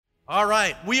All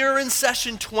right, we are in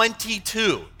session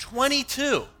 22.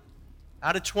 22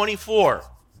 out of 24,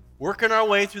 working our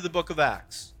way through the book of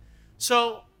Acts.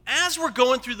 So as we're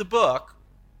going through the book,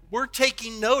 we're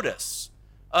taking notice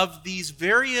of these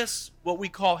various, what we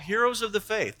call heroes of the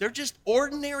faith. They're just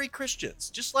ordinary Christians,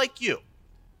 just like you,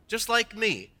 just like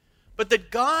me. But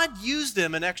that God used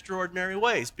them in extraordinary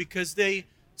ways because they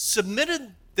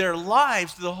submitted their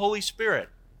lives to the Holy Spirit.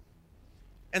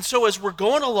 And so as we're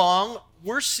going along,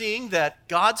 we're seeing that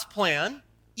God's plan,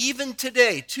 even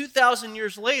today, 2,000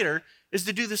 years later, is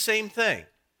to do the same thing,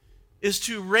 is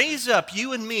to raise up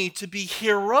you and me to be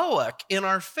heroic in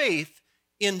our faith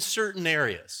in certain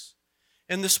areas.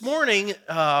 And this morning,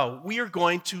 we are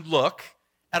going to look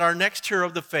at our next hero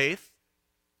of the faith,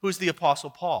 who's the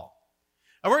Apostle Paul.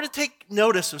 And we're going to take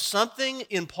notice of something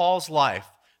in Paul's life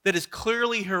that is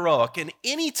clearly heroic. And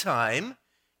anytime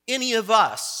any of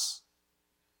us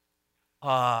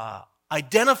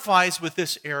identifies with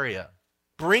this area,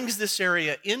 brings this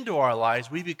area into our lives,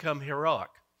 we become heroic.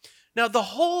 Now, the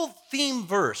whole theme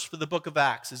verse for the book of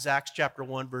Acts is Acts chapter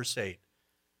 1, verse 8,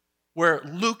 where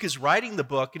Luke is writing the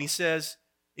book and he says,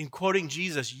 in quoting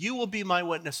Jesus, "You will be my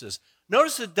witnesses."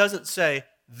 Notice it doesn't say,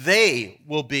 "They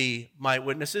will be my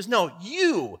witnesses." No,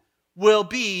 you will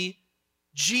be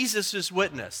Jesus'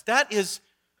 witness. That is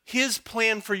his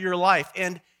plan for your life.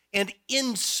 And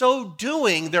in so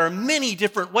doing, there are many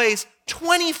different ways,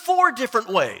 24 different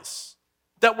ways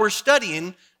that we're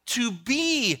studying to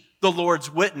be the Lord's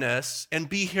witness and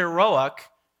be heroic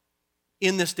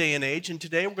in this day and age. And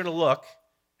today we're going to look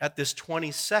at this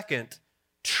 22nd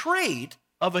trait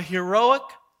of a heroic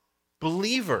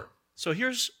believer. So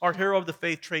here's our hero of the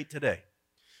faith trait today.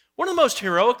 One of the most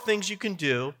heroic things you can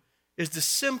do is to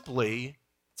simply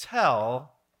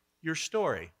tell your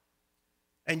story.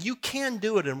 And you can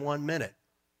do it in 1 minute.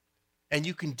 And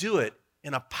you can do it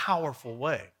in a powerful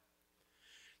way.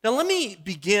 Now, let me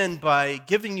begin by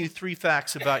giving you 3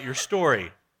 facts about your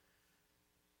story.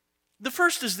 The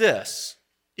first is this: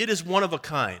 it is one of a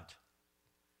kind.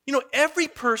 You know, every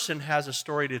person has a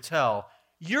story to tell.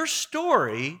 Your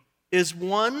story is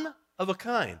one of a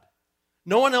kind.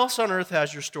 No one else on earth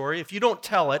has your story. If you don't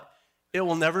tell it, it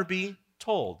will never be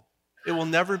told. It will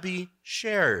never be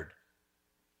shared.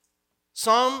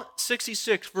 Psalm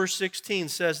 66, verse 16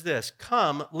 says this: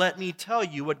 "Come, let me tell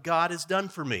you what God has done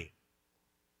for me."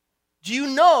 Do you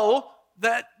know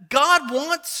that God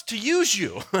wants to use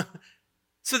you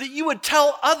so that you would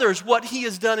tell others what he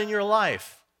has done in your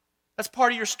life? That's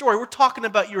part of your story. We're talking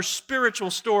about your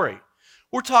spiritual story.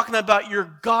 We're talking about your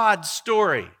God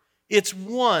story. It's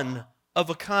one of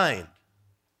a kind.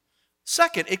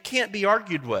 Second, it can't be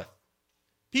argued with.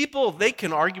 People, they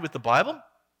can argue with the Bible.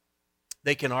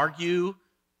 They can argue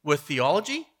with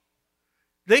theology.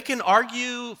 They can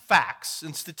argue facts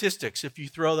and statistics if you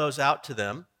throw those out to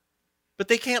them. But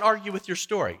they can't argue with your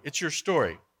story. It's your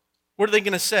story. What are they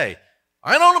going to say?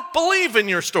 "I don't believe in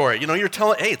your story." You know, you're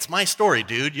telling, "Hey, it's my story,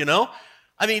 dude," you know?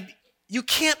 I mean, you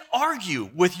can't argue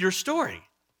with your story.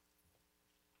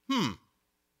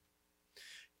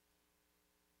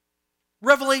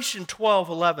 Revelation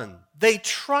 12:11, "They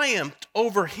triumphed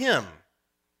over him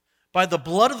by the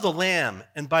blood of the Lamb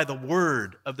and by the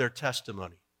word of their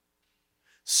testimony."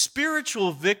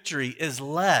 Spiritual victory is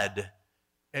led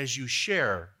as you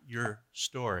share your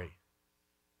story.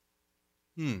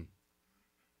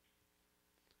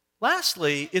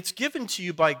 Lastly, it's given to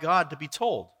you by God to be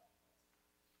told.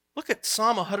 Look at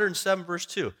Psalm 107, verse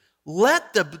 2.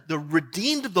 "Let the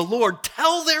redeemed of the Lord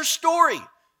tell their story."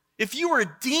 If you are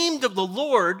redeemed of the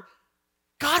Lord,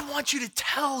 God wants you to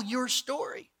tell your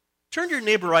story. Turn to your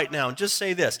neighbor right now and just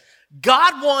say this: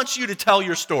 God wants you to tell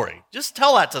your story. Just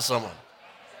tell that to someone.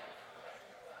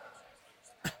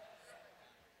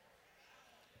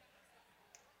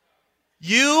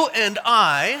 You and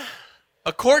I,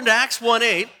 according to Acts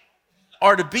 1:8,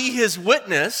 are to be his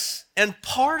witness, and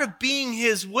part of being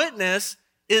his witness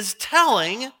is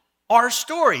telling our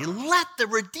story. Let the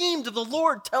redeemed of the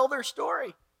Lord tell their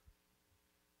story.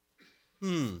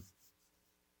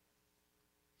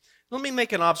 Let me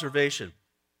make an observation.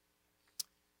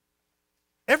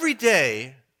 Every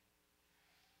day,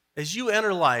 as you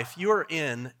enter life, you are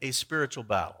in a spiritual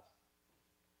battle.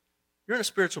 You're in a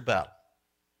spiritual battle.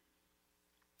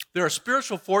 There are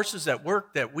spiritual forces at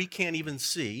work that we can't even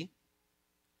see.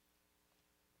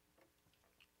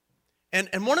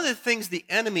 And one of the things the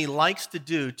enemy likes to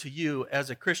do to you as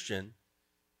a Christian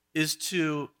is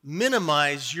to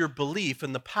minimize your belief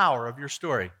in the power of your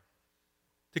story.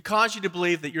 To cause you to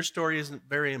believe that your story isn't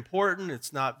very important,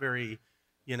 it's not very,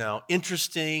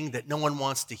 interesting, that no one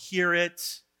wants to hear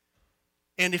it.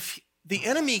 And if the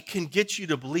enemy can get you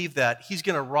to believe that he's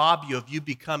going to rob you of you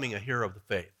becoming a hero of the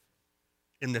faith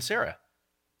in this area.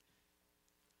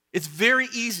 It's very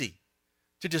easy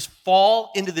to just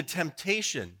fall into the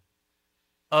temptation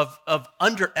of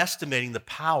underestimating the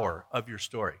power of your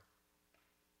story.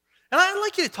 And I'd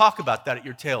like you to talk about that at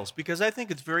your tails, because I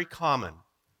think it's very common.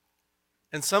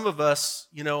 And some of us,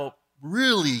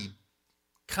 really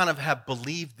kind of have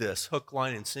believed this hook,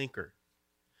 line, and sinker.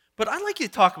 But I'd like you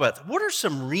to talk about what are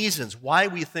some reasons why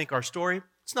we think our story,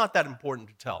 it's not that important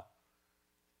to tell.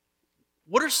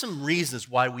 What are some reasons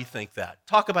why we think that?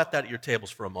 Talk about that at your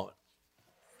tables for a moment.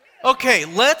 Okay,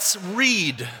 let's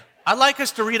read. I'd like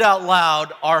us to read out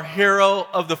loud our hero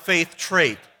of the faith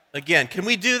trait. Again, can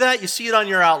we do that? You see it on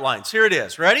your outlines. Here it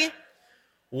is. Ready?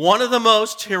 One of the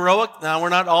most heroic, now we're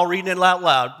not all reading it out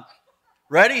loud.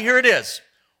 Ready? Here it is.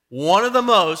 One of the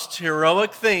most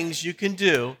heroic things you can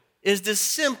do is to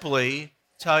simply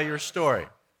tell your story.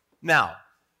 Now,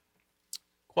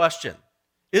 question.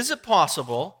 Is it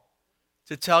possible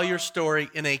to tell your story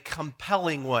in a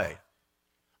compelling way?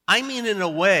 I mean in a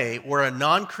way where a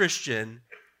non-Christian,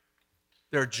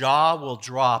 their jaw will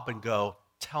drop and go,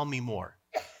 tell me more.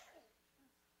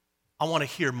 I want to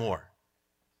hear more.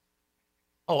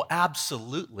 Oh,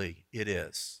 absolutely it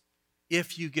is.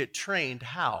 If you get trained,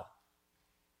 how?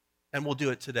 And we'll do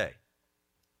it today.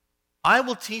 I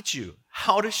will teach you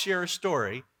how to share a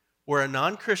story where a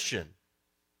non-Christian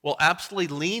will absolutely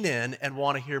lean in and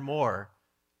want to hear more.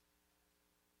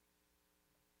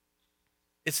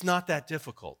 It's not that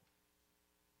difficult.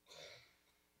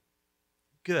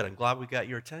 Good, I'm glad we got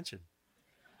your attention.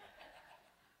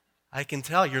 I can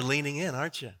tell you're leaning in,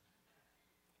 aren't you?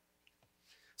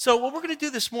 So what we're going to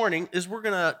do this morning is we're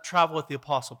going to travel with the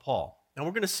Apostle Paul. And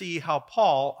we're going to see how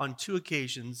Paul, on 2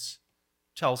 occasions,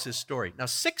 tells his story. Now,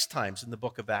 6 times in the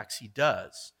book of Acts he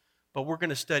does, but we're going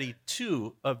to study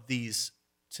 2 of these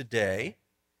today.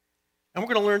 And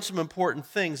we're going to learn some important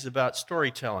things about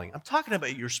storytelling. I'm talking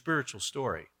about your spiritual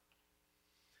story.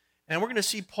 And we're going to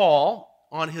see Paul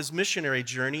on his missionary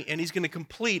journey, and he's going to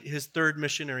complete his 3rd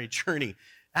missionary journey.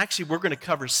 Actually, we're going to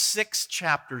cover 6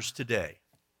 chapters today.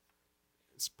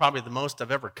 It's probably the most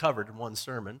I've ever covered in one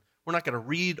sermon. We're not going to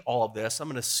read all of this. I'm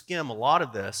going to skim a lot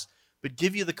of this, but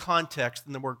give you the context,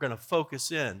 and then we're going to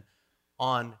focus in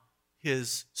on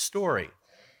his story.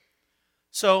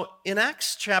 So in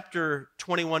Acts chapter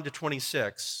 21 to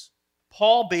 26,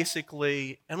 Paul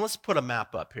basically, and let's put a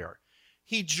map up here.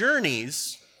 He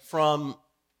journeys from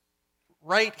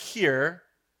right here,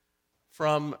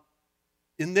 from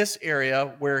in this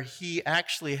area where he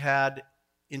actually had,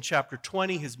 in chapter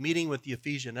 20, his meeting with the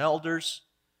Ephesian elders.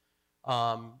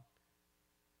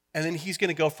 And then he's going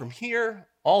to go from here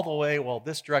all the way,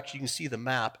 this direction, you can see the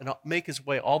map, and make his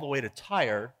way all the way to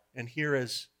Tyre, and here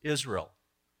is Israel.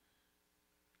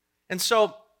 And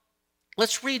so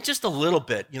let's read just a little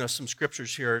bit, some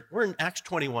scriptures here. We're in Acts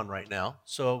 21 right now.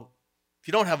 So if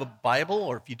you don't have a Bible,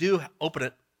 or if you do, open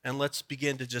it, and let's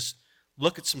begin to just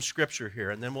look at some scripture here,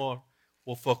 and then we'll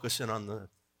focus in on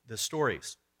the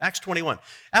stories. Acts 21.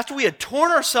 After we had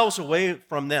torn ourselves away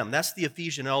from them, that's the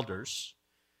Ephesian elders,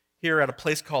 here at a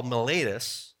place called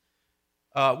Miletus,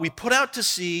 we put out to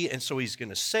sea, and so he's going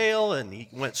to sail, and he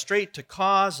went straight to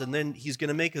Kos, and then he's going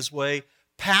to make his way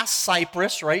past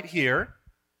Cyprus right here,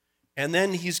 and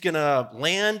then he's going to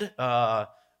land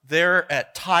there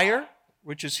at Tyre,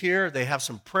 which is here. They have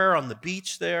some prayer on the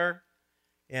beach there,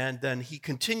 and then he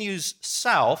continues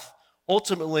south,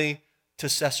 ultimately to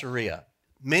Caesarea.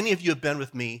 Many of you have been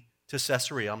with me to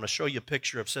Caesarea. I'm going to show you a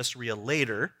picture of Caesarea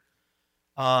later.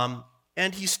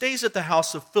 And he stays at the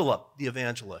house of Philip, the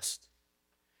evangelist.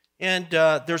 And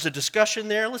there's a discussion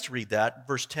there. Let's read that.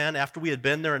 Verse 10, after we had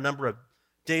been there a number of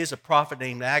days, a prophet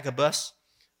named Agabus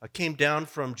came down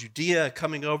from Judea.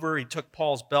 Coming over, he took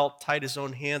Paul's belt, tied his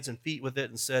own hands and feet with it,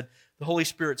 and said, the Holy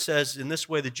Spirit says, in this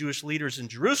way the Jewish leaders in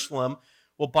Jerusalem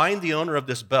will bind the owner of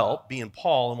this belt, being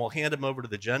Paul, and will hand him over to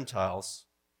the Gentiles.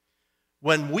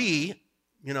 When we,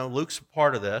 Luke's a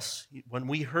part of this, when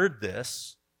we heard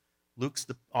this, Luke's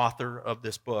the author of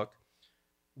this book,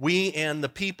 we and the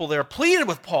people there pleaded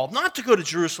with Paul not to go to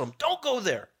Jerusalem. Don't go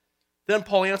there. Then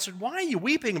Paul answered, why are you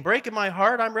weeping and breaking my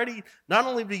heart? I'm ready not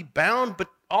only to be bound, but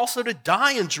also to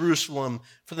die in Jerusalem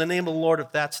for the name of the Lord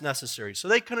if that's necessary. So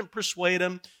they couldn't persuade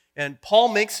him, and Paul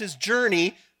makes his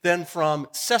journey then from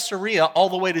Caesarea all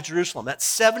the way to Jerusalem. That's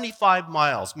 75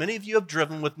 miles. Many of you have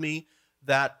driven with me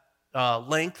that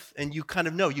length, and you kind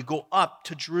of know, you go up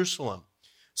to Jerusalem.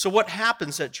 So what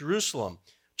happens at Jerusalem?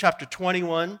 Chapter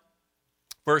 21,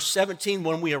 verse 17,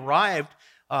 when we arrived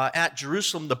at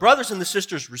Jerusalem, the brothers and the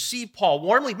sisters received Paul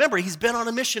warmly. Remember, he's been on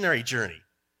a missionary journey.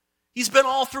 He's been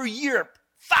all through Europe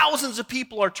Thousands of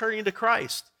people are turning to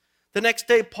Christ. The next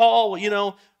day, Paul,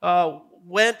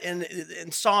 went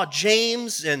and saw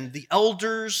James and the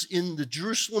elders in the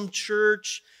Jerusalem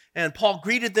church, and Paul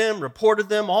greeted them, reported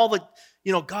them, all that,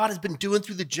 God has been doing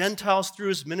through the Gentiles through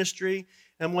his ministry.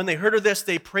 And when they heard of this,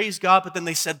 they praised God, but then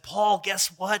they said, Paul, guess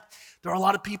what? There are a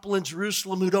lot of people in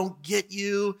Jerusalem who don't get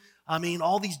you. I mean,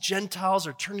 all these Gentiles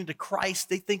are turning to Christ.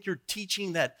 They think you're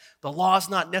teaching that the law is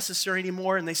not necessary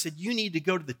anymore. And they said, you need to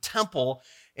go to the temple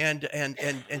and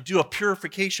do a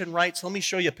purification rite. So let me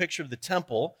show you a picture of the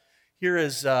temple. Here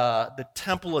is the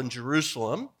temple in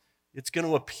Jerusalem. It's going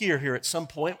to appear here at some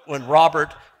point when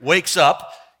Robert wakes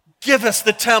up. Give us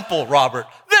the temple, Robert.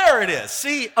 There it is.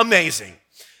 See? Amazing.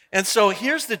 And so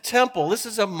here's the temple. This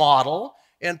is a model.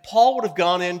 And Paul would have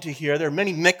gone into here. There are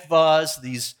many mikvahs,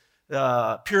 these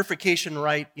purification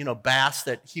rite, baths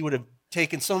that he would have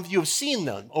taken. Some of you have seen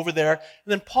them over there. And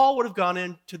then Paul would have gone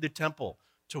into the temple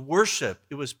to worship.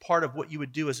 It was part of what you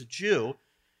would do as a Jew.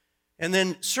 And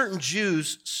then certain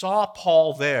Jews saw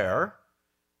Paul there.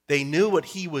 They knew what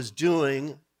he was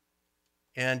doing,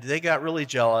 and they got really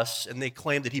jealous, and they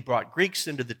claimed that he brought Greeks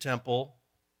into the temple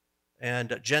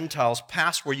and Gentiles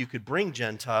past where you could bring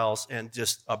Gentiles, and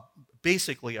just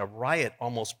basically a riot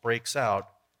almost breaks out.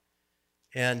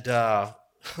 And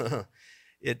you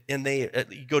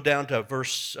go down to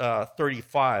verse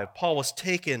 35. Paul was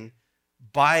taken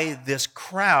by this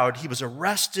crowd. He was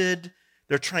arrested.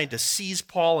 They're trying to seize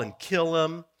Paul and kill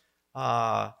him.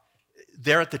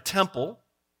 They're at the temple,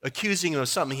 accusing him of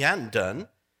something he hadn't done.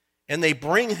 And they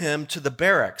bring him to the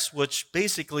barracks, which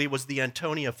basically was the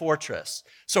Antonia fortress.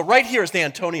 So right here is the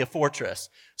Antonia fortress.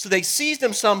 So they seized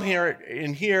him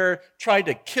here, tried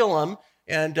to kill him,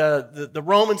 and the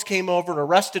Romans came over and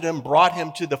arrested him, brought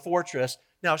him to the fortress.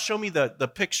 Now show me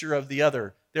the picture of the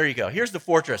other. There you go. Here's the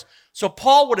fortress. So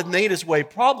Paul would have made his way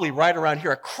probably right around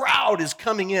here. A crowd is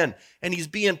coming in, and he's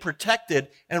being protected.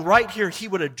 And right here he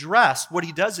would address, what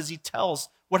he does is he tells,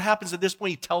 what happens at this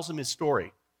point, he tells him his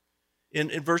story. In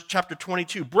verse chapter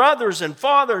 22, brothers and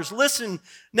fathers, listen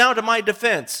now to my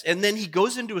defense. And then he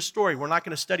goes into a story. We're not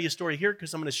going to study a story here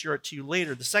because I'm going to share it to you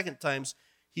later. The second time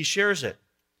he shares it.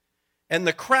 And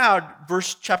the crowd,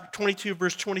 chapter 22,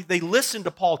 verse 20, they listen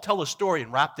to Paul tell a story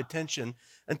and rapt attention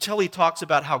until he talks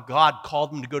about how God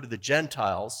called him to go to the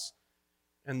Gentiles.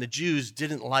 And the Jews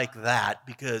didn't like that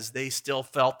because they still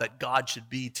felt that God should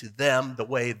be to them the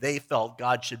way they felt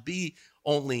God should be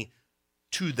only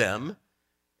to them.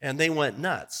 And they went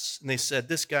nuts. And they said,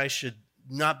 this guy should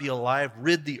not be alive,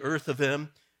 rid the earth of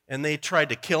him. And they tried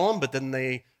to kill him, but then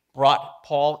they brought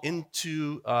Paul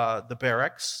into the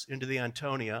barracks, into the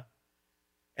Antonia.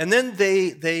 And then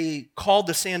they called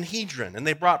the Sanhedrin, and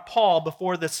they brought Paul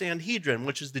before the Sanhedrin,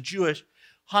 which is the Jewish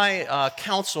high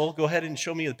council. Go ahead and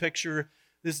show me the picture.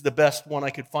 This is the best one I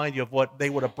could find you of what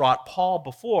they would have brought Paul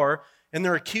before. And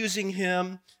they're accusing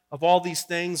him of all these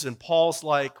things, and Paul's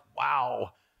like,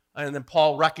 wow. And then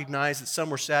Paul recognized that some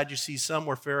were Sadducees, some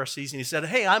were Pharisees, and he said,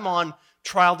 hey, I'm on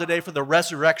trial today for the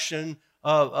resurrection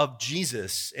of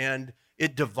Jesus. And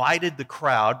it divided the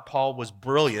crowd. Paul was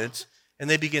brilliant, and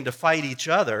they began to fight each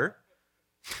other.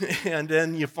 And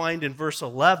then you find in verse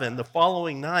 11, the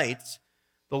following night,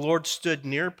 the Lord stood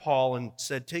near Paul and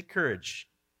said, take courage.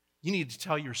 You need to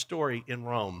tell your story in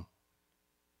Rome.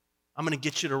 I'm going to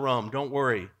get you to Rome. Don't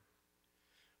worry.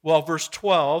 Well, verse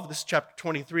 12, this is chapter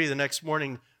 23, the next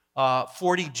morning,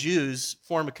 40 Jews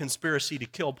form a conspiracy to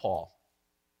kill Paul.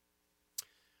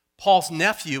 Paul's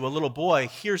nephew, a little boy,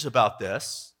 hears about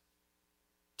this,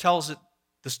 tells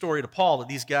the story to Paul that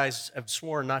these guys have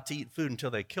sworn not to eat food until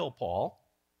they kill Paul.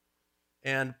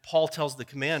 And Paul tells the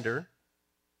commander,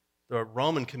 the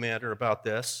Roman commander, about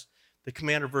this. The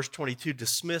commander, verse 22,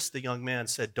 dismissed the young man and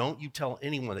said, don't you tell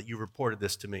anyone that you reported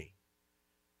this to me.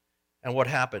 And what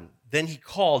happened? Then he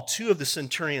called 2 of the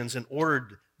centurions and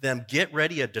ordered them, get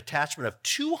ready a detachment of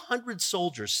 200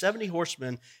 soldiers, 70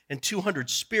 horsemen, and 200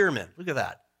 spearmen. Look at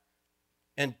that.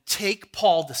 And take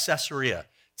Paul to Caesarea.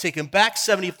 Take him back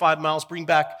 75 miles, bring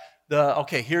back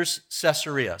here's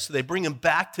Caesarea. So they bring him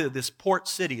back to this port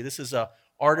city. This is an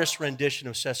artist's rendition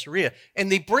of Caesarea.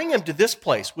 And they bring him to this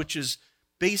place, which is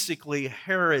basically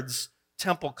Herod's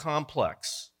temple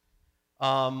complex.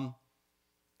 And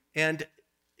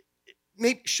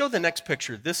maybe show the next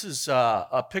picture. This is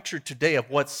a picture today of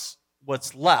what's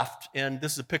left, and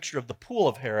this is a picture of the pool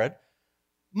of Herod.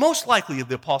 Most likely,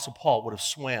 the Apostle Paul would have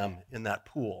swam in that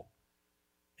pool.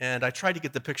 And I tried to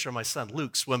get the picture of my son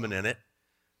Luke swimming in it,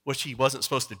 which he wasn't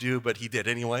supposed to do, but he did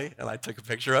anyway, and I took a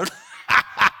picture of it.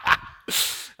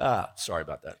 Sorry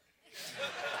about that.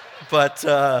 But,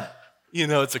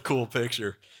 it's a cool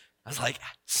picture. I was like,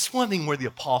 swimming where the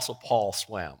Apostle Paul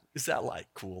swam. Is that like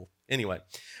cool? Anyway,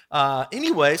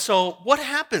 so what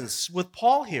happens with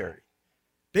Paul here?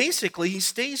 Basically, he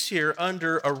stays here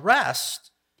under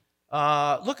arrest.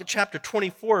 Look at chapter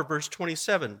 24, verse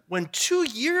 27. When 2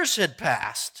 years had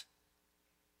passed,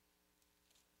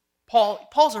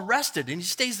 Paul's arrested and he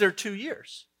stays there 2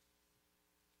 years.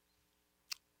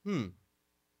 Then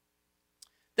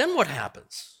what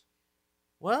happens?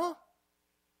 Well,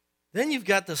 then you've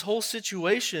got this whole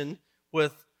situation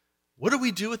with, what do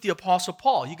we do with the Apostle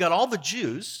Paul? You got all the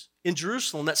Jews in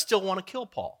Jerusalem that still want to kill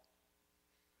Paul.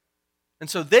 And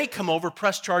so they come over,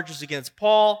 press charges against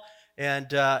Paul, and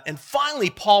finally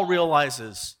Paul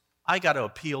realizes, I got to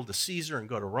appeal to Caesar and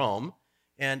go to Rome.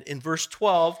 And in verse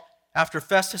 12, after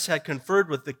Festus had conferred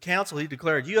with the council, he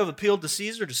declared, you have appealed to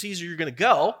Caesar you're going to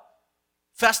go.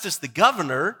 Festus, the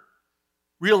governor,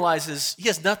 realizes he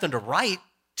has nothing to write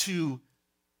to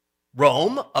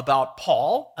Rome about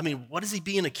Paul. I mean, what is he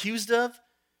being accused of?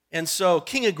 And so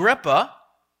King Agrippa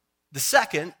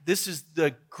II, this is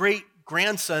the great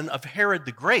grandson of Herod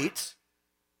the Great.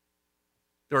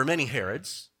 There are many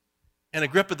Herods. And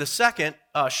Agrippa II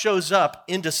shows up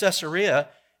into Caesarea,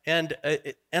 and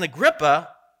Agrippa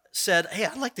said, hey,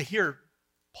 I'd like to hear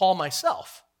Paul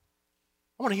myself.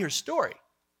 I want to hear his story.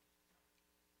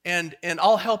 And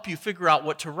I'll help you figure out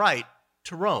what to write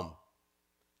to Rome.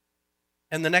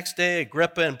 And the next day,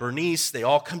 Agrippa and Bernice, they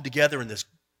all come together in this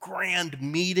grand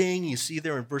meeting. You see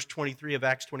there in verse 23 of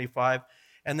Acts 25.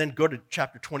 And then go to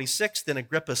chapter 26. Then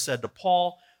Agrippa said to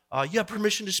Paul, you have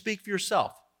permission to speak for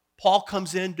yourself. Paul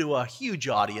comes into a huge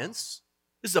audience.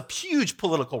 This is a huge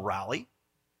political rally.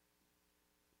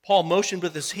 Paul motioned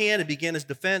with his hand and began his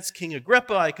defense. King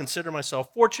Agrippa, I consider myself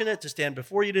fortunate to stand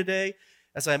before you today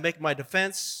as I make my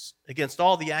defense against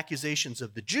all the accusations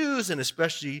of the Jews, and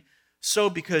especially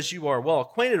so because you are well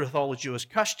acquainted with all the Jewish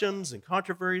customs and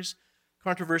controversies.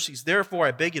 Therefore,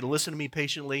 I beg you to listen to me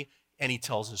patiently. And he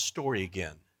tells his story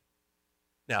again.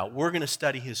 Now, we're going to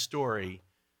study his story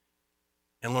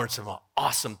and learn some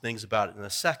awesome things about it in a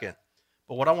second.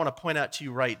 But what I want to point out to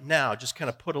you right now, just kind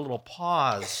of put a little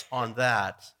pause on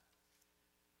that.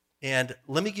 And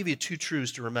let me give you 2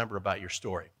 truths to remember about your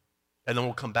story. And then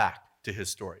we'll come back to his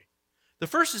story. The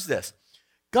first is this.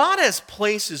 God has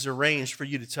places arranged for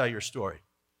you to tell your story.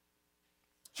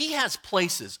 He has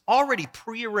places already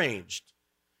prearranged.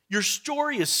 Your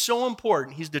story is so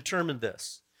important, he's determined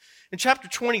this. In chapter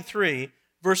 23,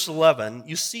 verse 11,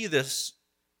 you see this.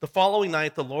 The following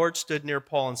night, the Lord stood near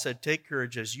Paul and said, take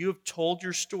courage, as you have told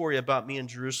your story about me in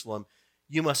Jerusalem,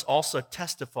 you must also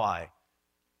testify.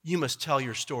 You must tell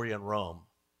your story in Rome.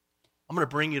 I'm going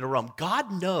to bring you to Rome. God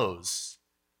knows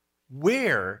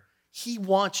where he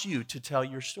wants you to tell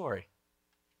your story.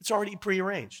 It's already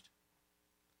prearranged.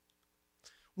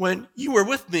 When you were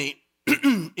with me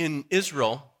in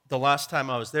Israel, the last time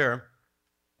I was there,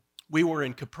 we were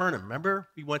in Capernaum. Remember?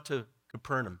 We went to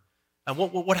Capernaum. And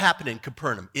what happened in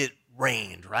Capernaum? It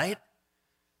rained, right?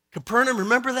 Capernaum,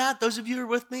 remember that? Those of you who were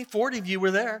with me, 40 of you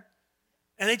were there.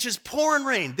 And it just pouring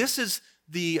rain. This is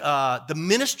the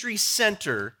ministry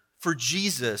center for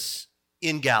Jesus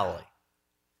in Galilee.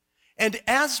 And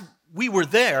as we were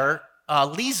there,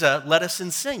 Lisa led us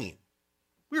in singing.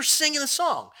 We were singing a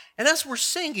song. And as we're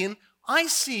singing, I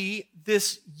see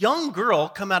this young girl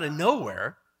come out of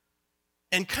nowhere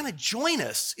and kind of join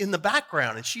us in the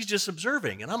background, and she's just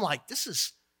observing. And I'm like, this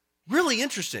is really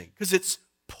interesting because it's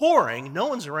pouring, no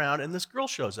one's around, and this girl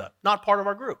shows up, not part of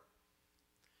our group.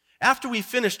 After we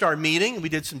finished our meeting, we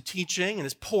did some teaching, and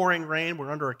it's pouring rain,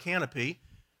 we're under a canopy,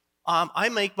 I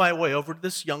make my way over to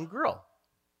this young girl.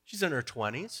 She's in her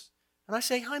 20s, and I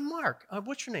say, hi, Mark,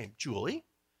 what's your name? Julie.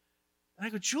 And I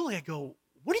go, Julie,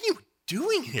 what are you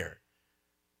doing here?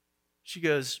 She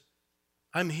goes,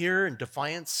 I'm here in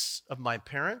defiance of my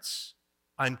parents.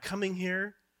 I'm coming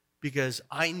here because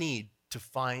I need to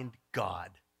find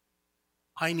God.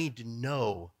 I need to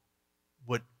know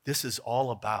what this is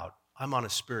all about. I'm on a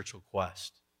spiritual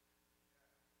quest.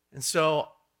 And so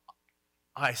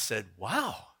I said,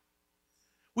 wow.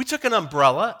 We took an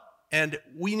umbrella and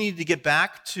we needed to get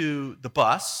back to the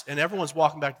bus, and everyone's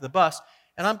walking back to the bus,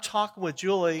 and I'm talking with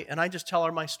Julie, and I just tell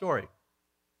her my story,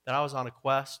 that I was on a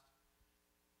quest,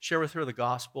 share with her the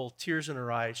gospel, tears in her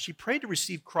eyes. She prayed to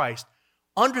receive Christ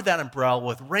under that umbrella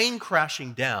with rain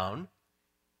crashing down.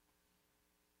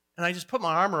 And I just put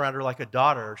my arm around her like a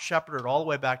daughter, shepherded her all the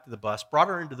way back to the bus, brought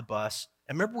her into the bus,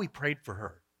 and remember we prayed for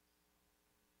her.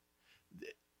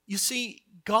 You see,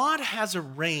 God has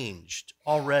arranged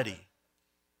already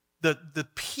the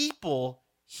people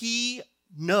he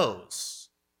knows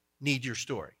need your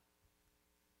story.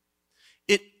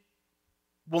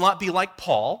 will not be like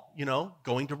Paul,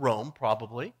 going to Rome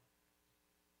probably,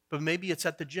 but maybe it's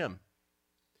at the gym.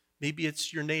 Maybe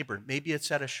it's your neighbor. Maybe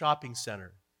it's at a shopping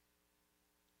center.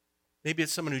 Maybe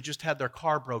it's someone who just had their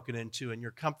car broken into and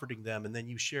you're comforting them and then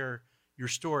you share your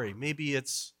story. Maybe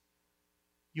it's,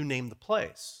 you name the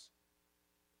place.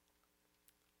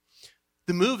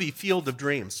 The movie Field of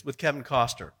Dreams with Kevin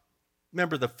Costner.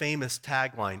 Remember the famous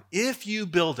tagline, if you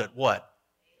build it, what?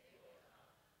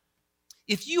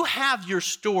 If you have your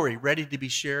story ready to be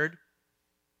shared,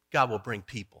 God will bring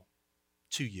people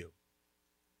to you.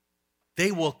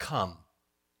 They will come.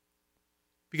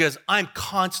 Because I'm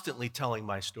constantly telling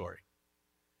my story.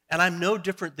 And I'm no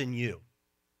different than you.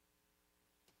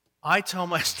 I tell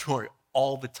my story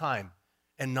all the time.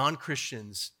 And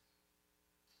non-Christians,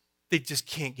 they just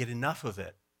can't get enough of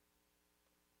it.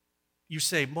 You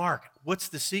say, Mark, what's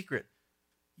the secret?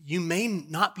 You may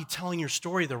not be telling your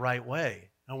story the right way,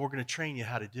 and we're going to train you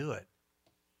how to do it.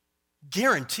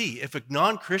 Guarantee, if a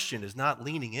non-Christian is not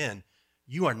leaning in,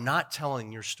 you are not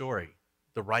telling your story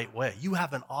the right way. You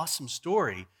have an awesome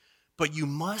story, but you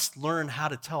must learn how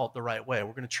to tell it the right way.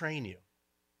 We're going to train you.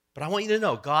 But I want you to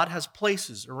know, God has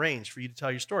places arranged for you to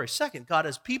tell your story. Second, God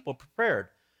has people prepared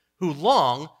who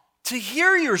long to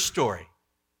hear your story.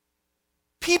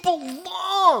 People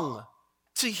long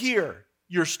to hear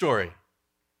your story.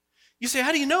 You say,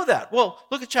 how do you know that? Well,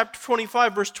 look at chapter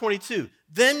 25, verse 22.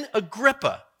 Then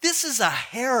Agrippa, this is a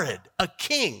Herod, a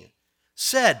king,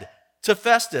 said to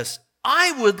Festus,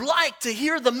 I would like to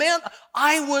hear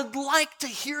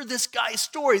this guy's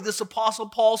story, this Apostle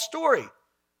Paul's story.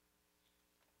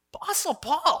 Apostle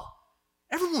Paul,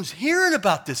 everyone's hearing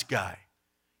about this guy.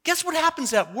 Guess what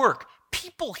happens at work?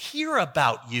 People hear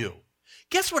about you.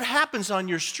 Guess what happens on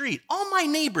your street? All my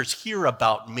neighbors hear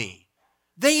about me.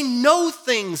 They know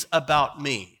things about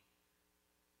me.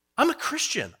 I'm a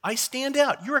Christian. I stand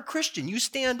out. You're a Christian. You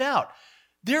stand out.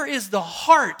 There is the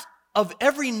heart of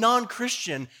every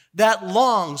non-Christian that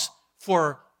longs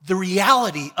for the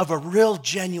reality of a real,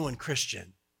 genuine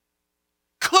Christian.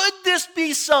 Could this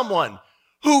be someone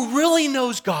who really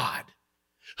knows God,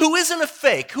 who isn't a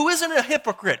fake, who isn't a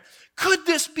hypocrite? Could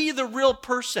this be the real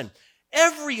person?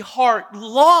 Every heart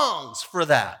longs for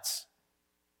that.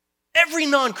 Every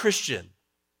non-Christian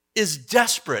is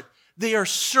desperate. They are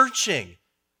searching.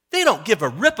 They don't give a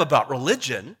rip about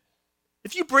religion.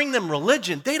 If you bring them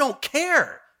religion, they don't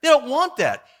care. They don't want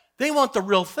that. They want the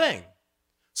real thing.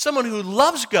 Someone who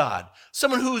loves God,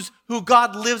 someone who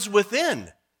God lives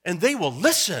within, and they will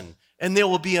listen and they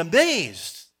will be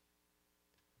amazed.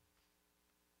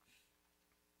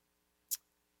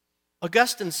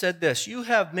 Augustine said this, you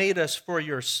have made us for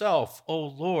yourself, O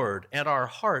Lord, and our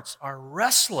hearts are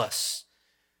restless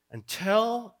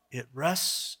until it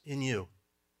rests in you.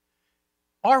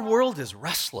 Our world is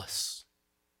restless.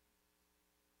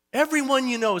 Everyone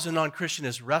you know as a non-Christian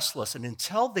is restless, and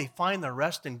until they find their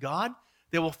rest in God,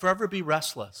 they will forever be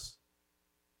restless.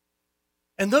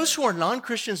 And those who are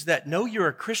non-Christians that know you're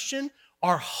a Christian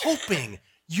are hoping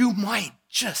you might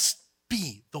just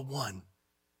be the one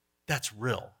that's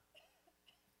real.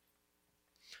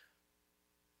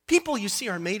 People you see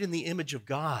are made in the image of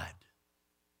God.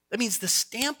 That means the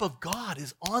stamp of God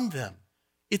is on them.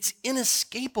 It's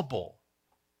inescapable.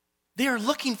 They are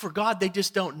looking for God, they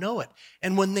just don't know it.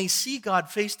 And when they see God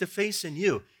face to face in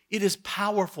you, it is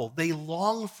powerful. They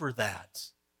long for that.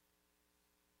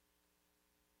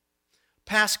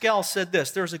 Pascal said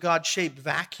this, there's a God-shaped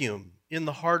vacuum in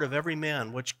the heart of every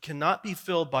man which cannot be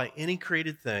filled by any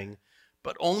created thing,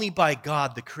 but only by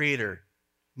God the Creator,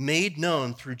 made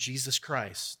known through Jesus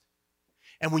Christ.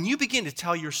 And when you begin to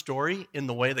tell your story in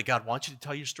the way that God wants you to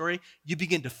tell your story, you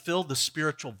begin to fill the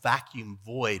spiritual vacuum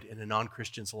void in a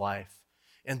non-Christian's life.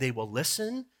 And they will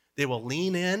listen, they will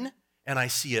lean in, and I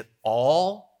see it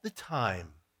all the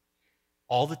time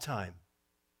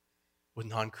with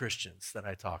non-Christians that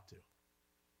I talk to.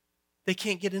 They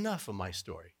can't get enough of my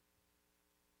story.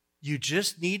 You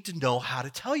just need to know how to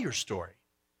tell your story.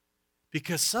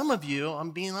 Because some of you,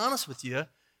 I'm being honest with you,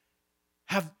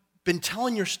 have been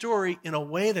telling your story in a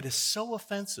way that is so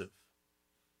offensive.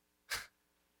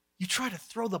 You try to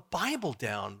throw the Bible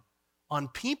down on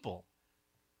people.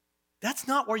 That's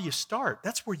not where you start.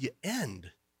 That's where you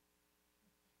end.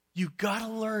 You've got to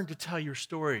learn to tell your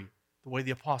story the way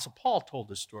the Apostle Paul told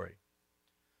his story.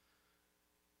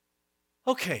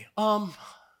 Okay, I'd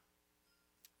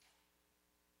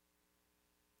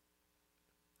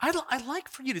like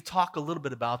for you to talk a little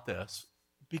bit about this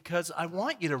because I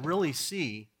want you to really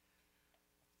see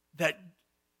that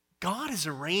God is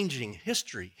arranging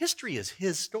history. History is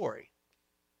his story.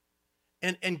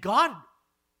 And God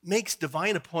makes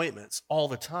divine appointments all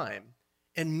the time.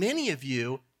 And many of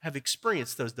you have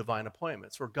experienced those divine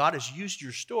appointments where God has used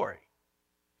your story.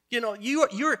 You know,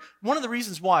 you're one of the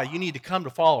reasons why you need to come to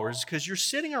Followers is because you're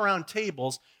sitting around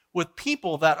tables with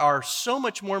people that are so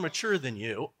much more mature than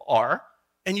you are,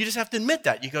 and you just have to admit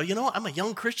that. You go, you know, I'm a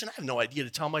young Christian. I have no idea to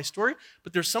tell my story,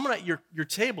 but there's someone at your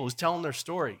table who's telling their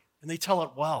story, and they tell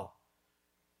it well.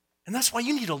 And that's why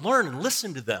you need to learn and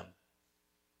listen to them.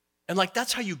 And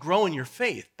that's how you grow in your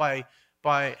faith, by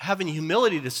having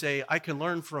humility to say, I can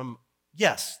learn from,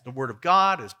 yes, the Word of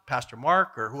God, as Pastor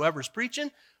Mark or whoever's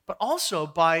preaching, but also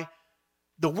by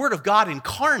the Word of God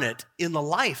incarnate in the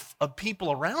life of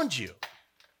people around you.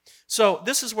 So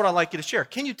this is what I'd like you to share.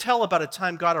 Can you tell about a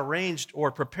time God arranged or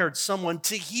prepared someone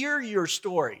to hear your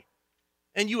story?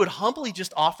 And you would humbly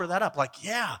just offer that up, like,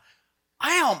 yeah,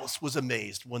 I almost was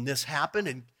amazed when this happened,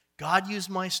 and God used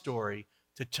my story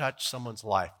to touch someone's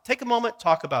life. Take a moment,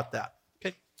 talk about that.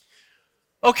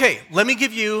 Okay, let me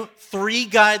give you 3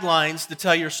 guidelines to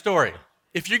tell your story.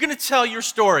 If you're going to tell your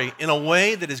story in a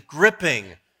way that is gripping,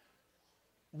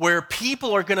 where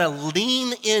people are going to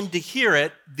lean in to hear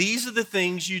it, these are the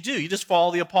things you do. You just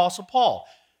follow the Apostle Paul.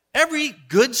 Every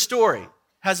good story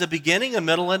has a beginning, a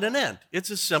middle, and an end.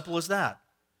 It's as simple as that.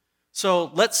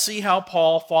 So let's see how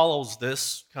Paul follows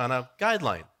this kind of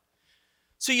guideline.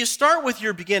 So you start with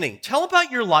your beginning. Tell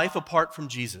about your life apart from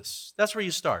Jesus. That's where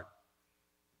you start.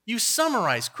 You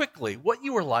summarize quickly what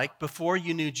you were like before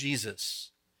you knew Jesus.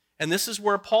 And this is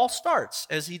where Paul starts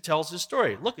as he tells his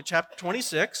story. Look at chapter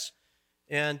 26,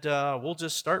 and we'll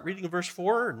just start reading verse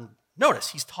 4. And notice,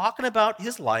 he's talking about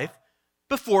his life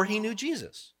before he knew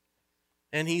Jesus.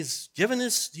 And he's given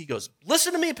he goes,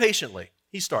 listen to me patiently.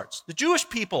 He starts, the Jewish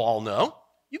people all know,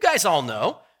 you guys all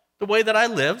know, the way that I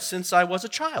lived since I was a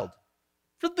child.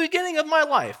 From the beginning of my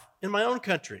life in my own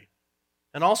country,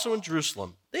 and also in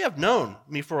Jerusalem. They have known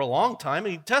me for a long time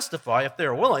and can testify, if they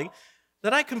are willing,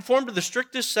 that I conform to the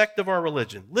strictest sect of our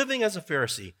religion, living as a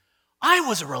Pharisee. I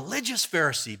was a religious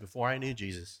Pharisee before I knew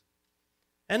Jesus.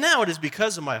 And now it is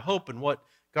because of my hope in what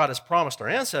God has promised our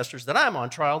ancestors that I am on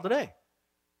trial today.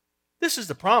 This is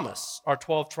the promise our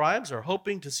 12 tribes are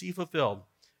hoping to see fulfilled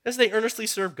as they earnestly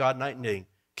serve God night and day.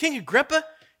 King Agrippa,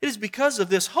 it is because of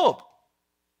this hope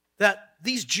that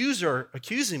these Jews are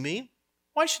accusing me.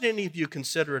 Why should any of you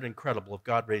consider it incredible if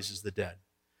God raises the dead?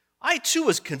 I too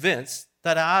was convinced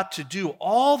that I ought to do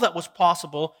all that was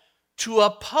possible to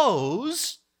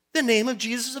oppose the name of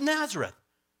Jesus of Nazareth.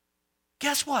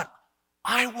 Guess what?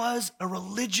 I was a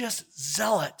religious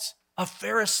zealot, a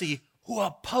Pharisee who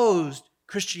opposed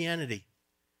Christianity.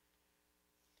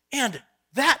 And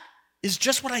that is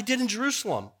just what I did in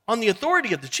Jerusalem. On the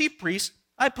authority of the chief priests,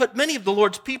 I put many of the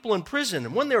Lord's people in prison,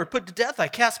 and when they were put to death, I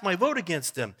cast my vote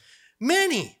against them.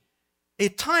 Many a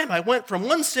time I went from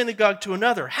one synagogue to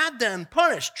another, had them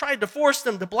punished, tried to force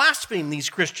them to blaspheme these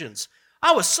Christians.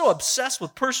 I was so obsessed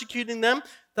with persecuting them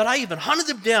that I even hunted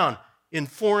them down in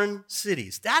foreign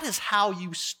cities. That is how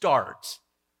you start.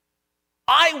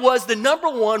 I was the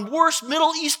 #1 worst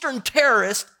Middle Eastern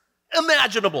terrorist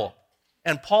imaginable.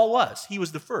 And Paul was. He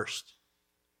was the first.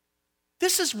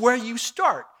 This is where you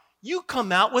start. You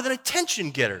come out with an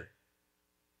attention getter.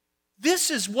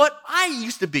 This is what I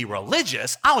used to be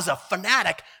religious. I was a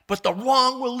fanatic, but the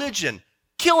wrong religion.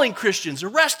 Killing Christians,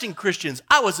 arresting Christians.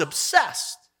 I was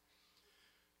obsessed.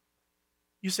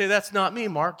 You say, that's not me,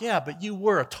 Mark. Yeah, but you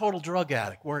were a total drug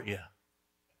addict, weren't you?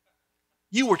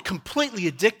 You were completely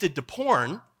addicted to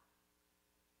porn.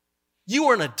 You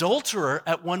were an adulterer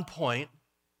at one point.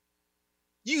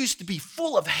 You used to be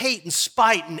full of hate and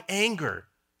spite and anger.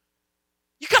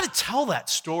 You got to tell that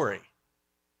story.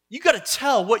 You got to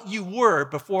tell what you were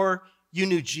before you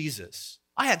knew Jesus.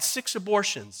 I had 6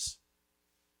 abortions.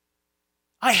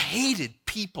 I hated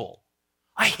people.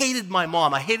 I hated my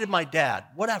mom. I hated my dad,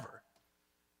 whatever.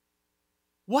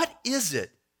 What is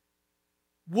it?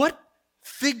 What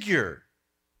figure?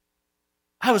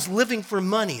 I was living for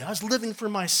money. I was living for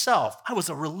myself. I was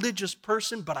a religious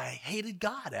person, but I hated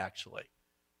God, actually.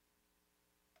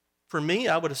 For me,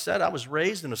 I would have said I was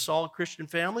raised in a solid Christian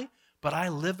family, but I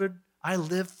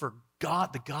lived for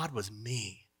God. The God was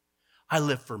me. I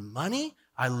lived for money.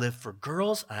 I lived for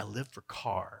girls. And I lived for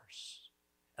cars.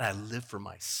 And I lived for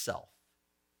myself.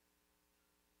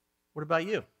 What about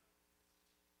you?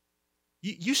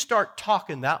 You start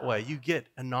talking that way, you get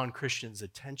a non-Christian's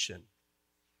attention.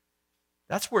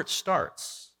 That's where it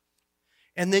starts.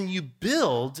 And then you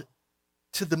build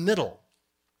to the middle.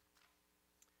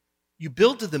 You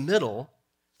build to the middle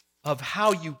of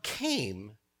how you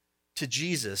came to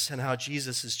Jesus and how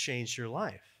Jesus has changed your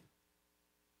life.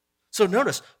 So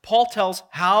notice, Paul tells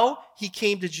how he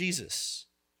came to Jesus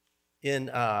in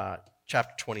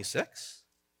chapter 26.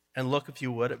 and look, if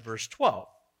you would, at verse 12.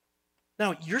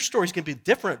 Now, your story's going to be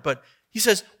different, but he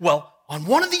says, well, on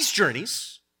one of these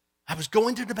journeys, I was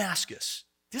going to Damascus.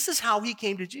 This is how he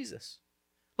came to Jesus.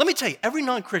 Let me tell you, every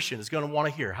non-Christian is going to want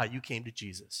to hear how you came to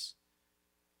Jesus.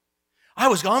 I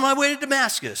was on my way to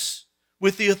Damascus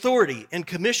with the authority and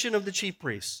commission of the chief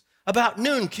priests. About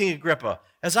noon, King Agrippa,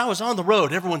 as I was on the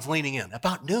road, everyone's leaning in.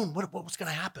 About noon, what was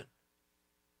going to happen?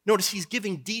 Notice he's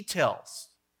giving details.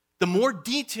 The more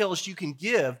details you can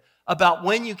give about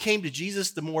when you came to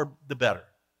Jesus, the better.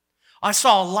 I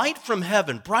saw a light from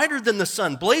heaven, brighter than the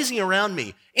sun, blazing around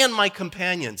me and my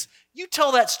companions. You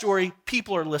tell that story,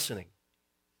 people are listening.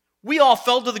 We all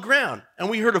fell to the ground, and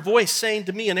we heard a voice saying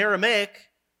to me in Aramaic,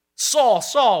 Saul,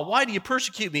 Saul, why do you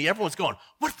persecute me? Everyone's going,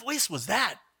 what voice was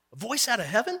that? A voice out of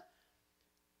heaven?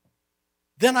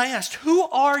 Then I asked, who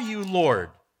are you, Lord?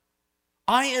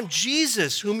 I am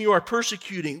Jesus, whom you are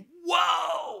persecuting.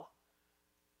 Whoa!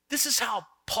 This is how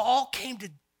Paul came to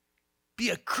be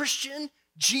a Christian.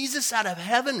 Jesus out of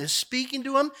heaven is speaking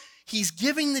to him. He's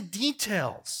giving the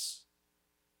details.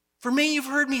 For me, you've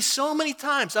heard me so many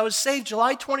times. I was saved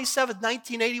July 27th,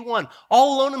 1981,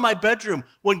 all alone in my bedroom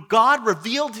when God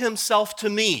revealed himself to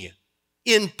me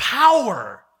in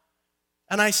power.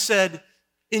 And I said,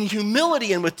 in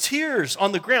humility and with tears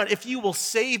on the ground, if you will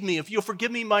save me, if you'll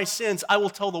forgive me my sins, I will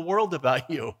tell the world about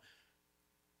you.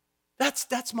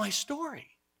 That's my story.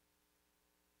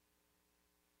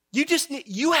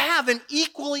 You have an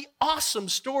equally awesome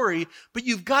story, but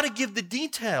you've got to give the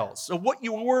details of what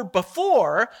you were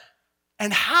before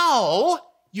and how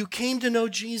you came to know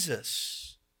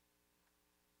Jesus.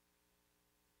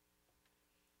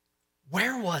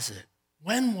 Where was it?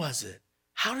 When was it?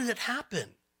 How did it happen?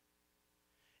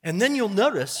 And then you'll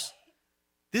notice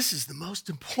this is the most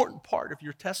important part of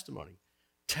your testimony.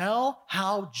 Tell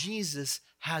how Jesus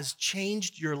has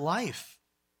changed your life.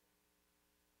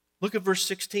 Look at verse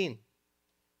 16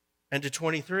 and to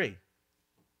 23.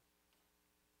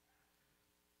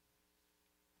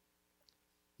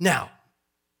 Now,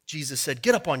 Jesus said,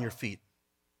 get up on your feet.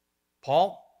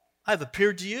 Paul, I have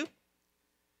appeared to you,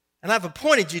 and I've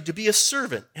appointed you to be a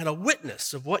servant and a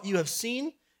witness of what you have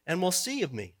seen and will see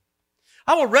of me.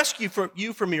 I will rescue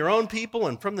you from your own people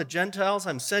and from the Gentiles.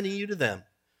 I'm sending you to them,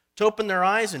 to open their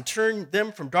eyes and turn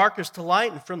them from darkness to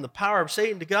light and from the power of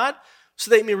Satan to God, so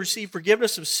they may receive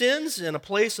forgiveness of sins and a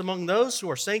place among those who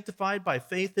are sanctified by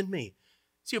faith in me.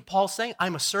 See what Paul's saying?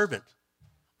 I'm a servant.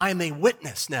 I'm a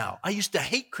witness now. I used to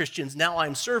hate Christians. Now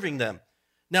I'm serving them.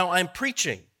 Now I'm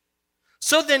preaching.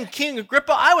 So then, King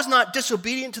Agrippa, I was not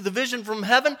disobedient to the vision from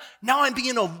heaven. Now I'm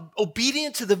being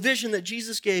obedient to the vision that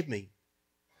Jesus gave me.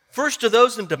 First to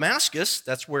those in Damascus,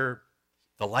 that's where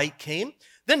the light came.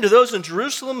 Then to those in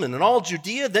Jerusalem and in all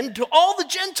Judea. Then to all the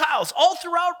Gentiles, all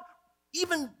throughout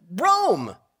even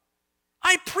Rome.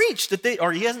 I preached that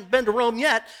he hasn't been to Rome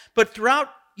yet, but throughout,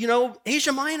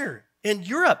 Asia Minor and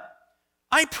Europe.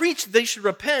 I preached they should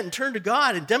repent and turn to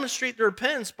God and demonstrate their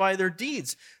repentance by their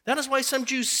deeds. That is why some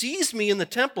Jews seized me in the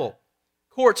temple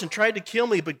courts and tried to kill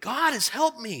me, but God has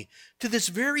helped me to this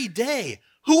very day.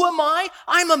 Who am I?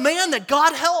 I'm a man that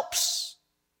God helps.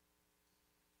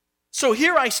 So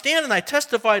here I stand and I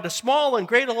testify to small and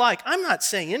great alike. I'm not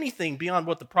saying anything beyond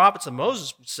what the prophets of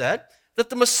Moses said, that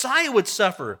the Messiah would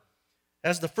suffer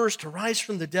as the first to rise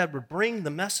from the dead, would bring the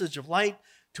message of light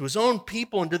to his own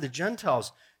people and to the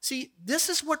Gentiles. See, this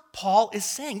is what Paul is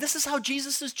saying. This is how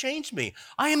Jesus has changed me.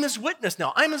 I am his witness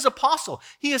now. I'm his apostle.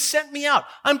 He has sent me out.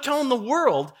 I'm telling the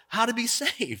world how to be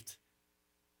saved.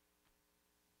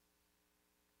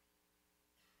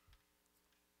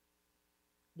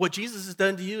 What Jesus has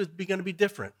done to you is going to be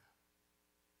different.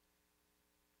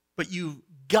 But you've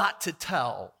got to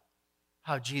tell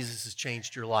how Jesus has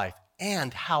changed your life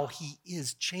and how he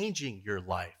is changing your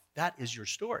life. That is your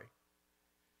story.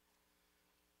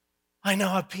 I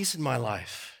now have peace in my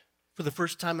life. For the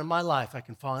first time in my life, I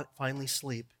can finally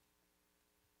sleep.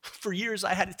 For years,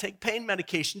 I had to take pain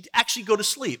medication to actually go to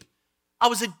sleep. I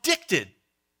was addicted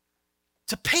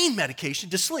to pain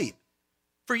medication to sleep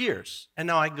for years, and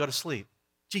now I can go to sleep.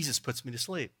 Jesus puts me to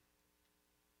sleep.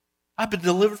 I've been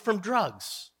delivered from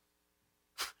drugs.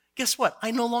 Guess what? I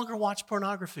no longer watch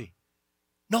pornography.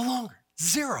 No longer.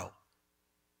 Zero.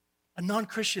 A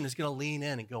non-Christian is going to lean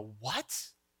in and go, what?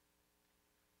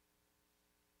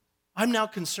 I'm now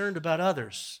concerned about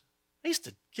others. I used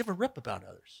to give a rip about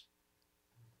others.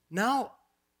 Now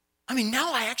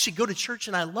I actually go to church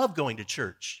and I love going to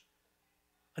church.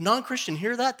 A non-Christian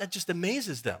hear that? That just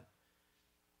amazes them.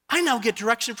 I now get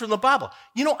direction from the Bible.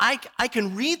 I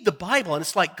can read the Bible and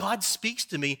it's like God speaks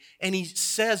to me and he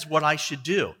says what I should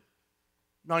do.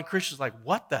 Non-Christians are like,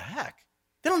 what the heck?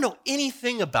 They don't know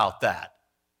anything about that.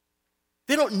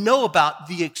 They don't know about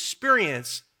the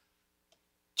experience.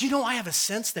 Do you know I have a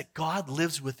sense that God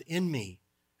lives within me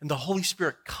and the Holy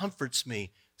Spirit comforts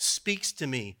me, speaks to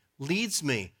me, leads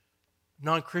me?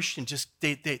 Non-Christian, just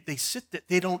they sit there,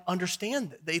 they don't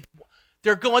understand.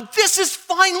 They're going, this is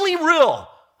finally real.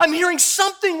 I'm hearing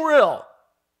something real.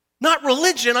 Not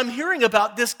religion. I'm hearing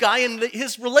about this guy and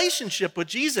his relationship with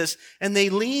Jesus, and they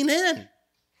lean in.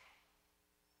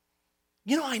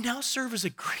 You know, I now serve as a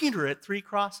greeter at Three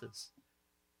Crosses,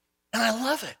 and I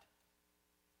love it.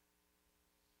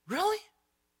 Really?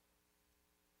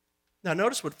 Now,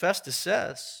 notice what Festus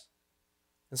says,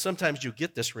 and sometimes you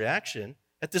get this reaction.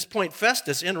 At this point,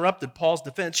 Festus interrupted Paul's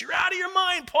defense. You're out of your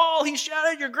mind, Paul. He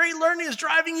shouted, your great learning is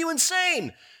driving you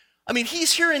insane. I mean,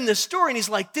 he's hearing this story, and he's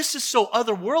like, this is so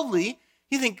otherworldly.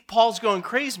 You think Paul's going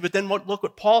crazy, but then look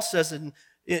what Paul says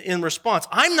in response.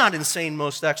 I'm not insane,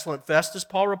 most excellent Festus,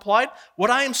 Paul replied. What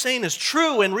I am saying is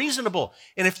true and reasonable.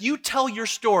 And if you tell your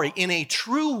story in a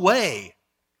true way,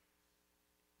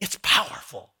 it's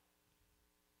powerful.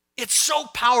 It's so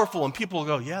powerful, and people will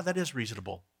go, yeah, that is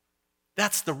reasonable.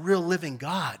 That's the real living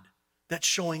God that's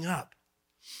showing up.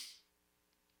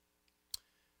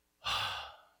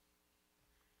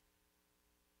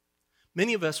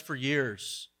 Many of us for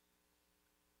years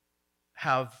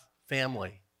have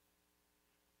family,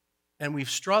 and we've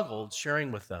struggled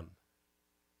sharing with them.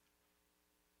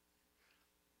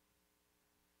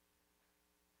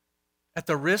 At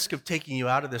the risk of taking you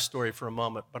out of this story for a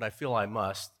moment, but I feel I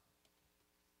must,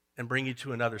 and bring you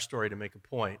to another story to make a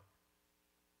point.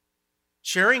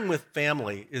 Sharing with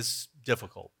family is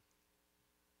difficult.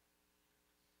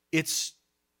 It's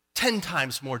 10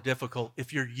 times more difficult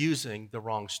if you're using the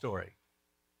wrong story.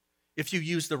 If you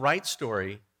use the right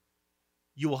story,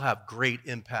 you will have great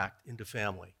impact into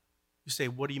family. You say,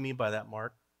 what do you mean by that,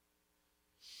 Mark?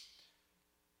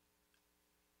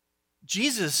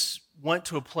 Jesus went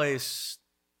to a place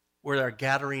where a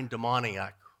Gadarene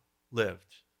demoniac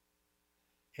lived,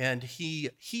 and he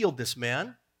healed this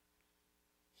man.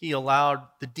 He allowed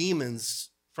the demons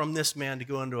from this man to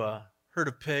go into a herd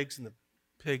of pigs, and the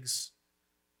pigs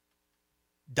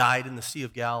died in the Sea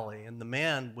of Galilee. And the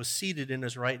man was seated in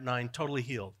his right mind, totally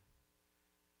healed.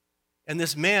 And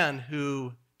this man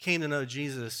who came to know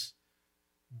Jesus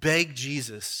begged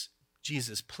Jesus,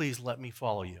 Jesus, please let me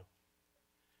follow you.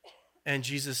 And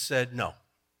Jesus said, no,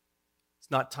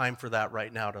 it's not time for that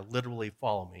right now to literally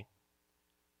follow me.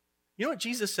 You know what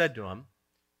Jesus said to him?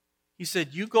 He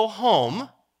said, you go home.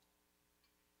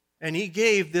 And he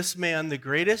gave this man the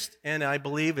greatest, and I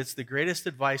believe it's the greatest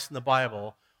advice in the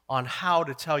Bible on how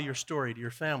to tell your story to your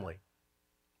family,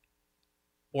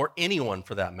 or anyone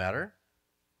for that matter.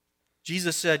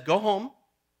 Jesus said, go home,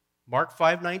 Mark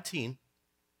 5:19,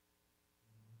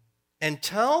 and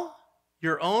tell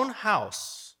your own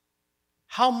house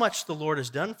how much the Lord has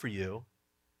done for you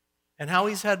and how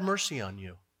he's had mercy on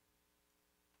you.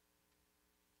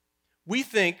 We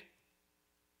think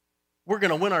we're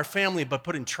going to win our family by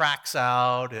putting tracts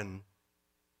out and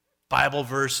Bible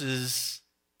verses.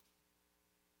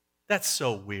 That's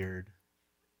so weird.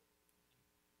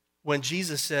 When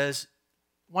Jesus says,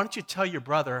 why don't you tell your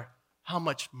brother how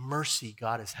much mercy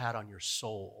God has had on your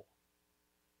soul?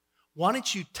 Why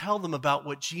don't you tell them about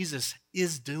what Jesus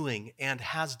is doing and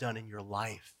has done in your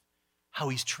life, how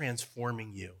he's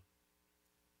transforming you?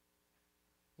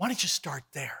 Why don't you start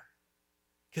there?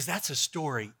 Because that's a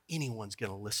story anyone's going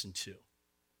to listen to.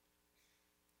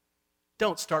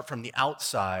 Don't start from the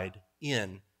outside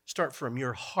in. Start from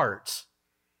your heart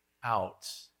out.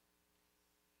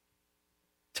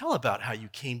 Tell about how you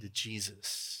came to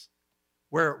Jesus,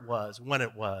 where it was, when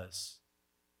it was.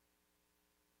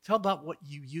 Tell about what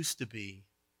you used to be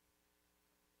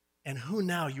and who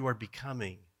now you are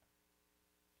becoming.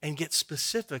 And get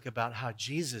specific about how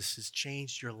Jesus has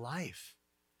changed your life,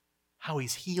 how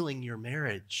he's healing your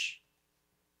marriage.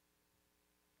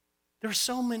 There are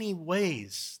so many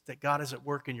ways that God is at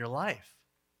work in your life.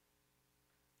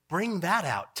 Bring that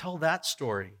out. Tell that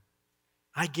story.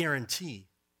 I guarantee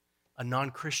a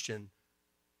non-Christian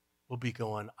will be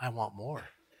going, I want more.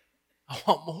 I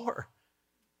want more.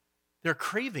 They're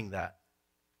craving that.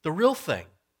 The real thing,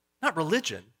 not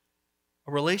religion,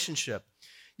 a relationship.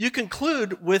 You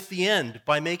conclude with the end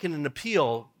by making an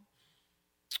appeal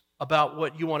about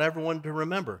what you want everyone to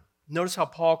remember. Notice how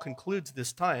Paul concludes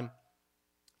this time.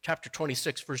 Chapter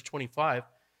 26, verse 25.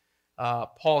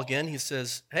 Paul again, he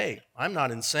says, hey, I'm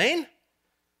not insane.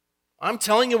 I'm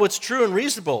telling you what's true and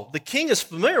reasonable. The king is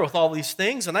familiar with all these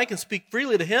things, and I can speak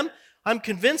freely to him. I'm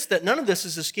convinced that none of this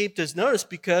has escaped his notice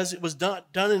because it was done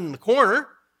in the corner.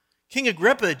 King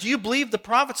Agrippa, do you believe the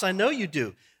prophets? I know you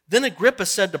do. Then Agrippa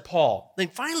said to Paul, then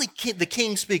finally the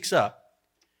king speaks up.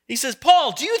 He says,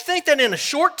 Paul, do you think that in a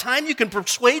short time you can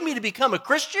persuade me to become a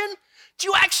Christian? Do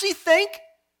you actually think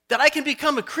that I can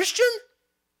become a Christian?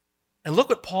 And look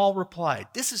what Paul replied.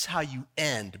 This is how you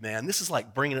end, man. This is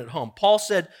like bringing it home. Paul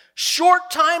said,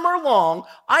 short time or long,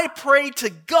 I pray to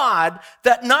God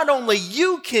that not only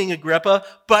you, King Agrippa,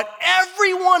 but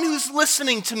everyone who's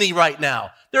listening to me right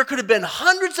now, there could have been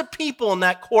hundreds of people in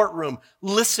that courtroom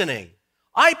listening.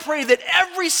 I pray that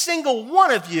every single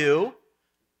one of you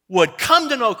would come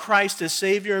to know Christ as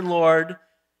Savior and Lord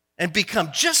and become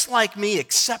just like me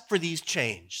except for these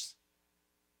changes.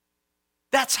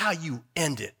 That's how you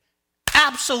end it.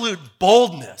 Absolute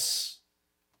boldness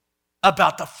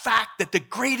about the fact that the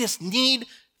greatest need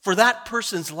for that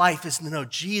person's life is to know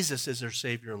Jesus as their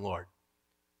Savior and Lord.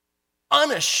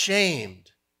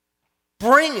 Unashamed.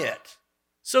 Bring it.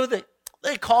 So that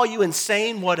they call you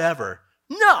insane, whatever.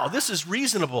 No, this is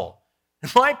reasonable.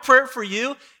 And my prayer for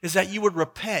you is that you would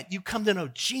repent. You come to know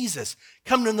Jesus.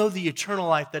 Come to know the eternal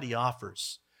life that he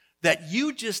offers. That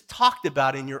you just talked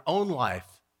about in your own life.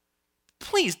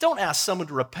 Please don't ask someone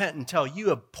to repent until you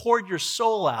have poured your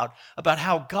soul out about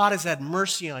how God has had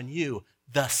mercy on you,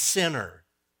 the sinner.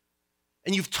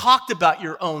 And you've talked about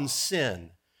your own sin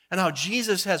and how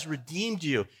Jesus has redeemed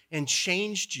you and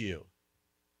changed you.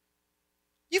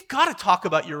 You've got to talk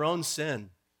about your own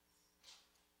sin.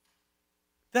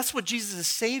 That's what Jesus has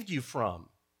saved you from.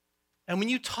 And when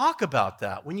you talk about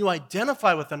that, when you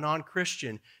identify with a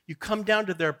non-Christian, you come down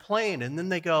to their plane and then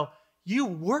they go, you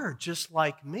were just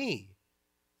like me.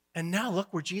 And now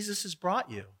look where Jesus has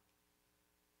brought you.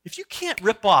 If you can't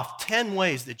rip off 10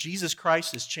 ways that Jesus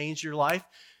Christ has changed your life,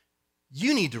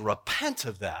 you need to repent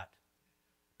of that.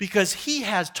 Because he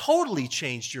has totally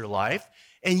changed your life,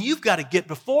 and you've got to get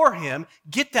before him,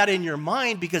 get that in your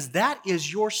mind, because that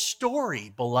is your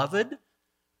story, beloved.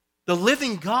 The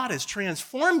living God has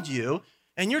transformed you,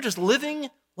 and you're just living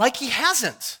like he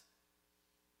hasn't.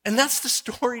 And that's the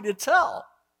story to tell.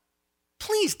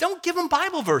 Please don't give him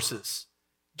Bible verses.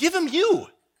 Give them you,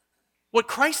 what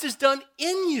Christ has done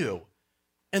in you.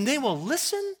 And they will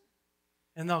listen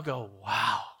and they'll go,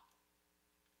 wow.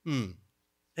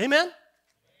 Amen?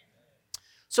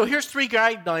 So here's 3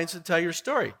 guidelines to tell your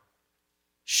story.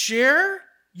 Share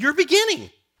your beginning.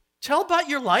 Tell about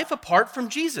your life apart from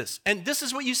Jesus. And this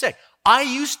is what you say. I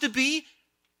used to be,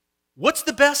 what's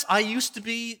the best I used to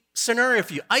be scenario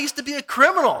for you? I used to be a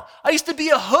criminal. I used to be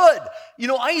a hood.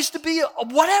 I used to be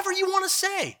whatever you want to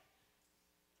say.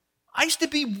 I used to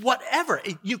be whatever.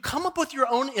 You come up with your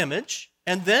own image,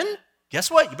 and then,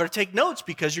 guess what? You better take notes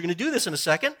because you're going to do this in a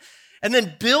second. And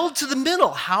then build to the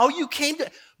middle how you came to,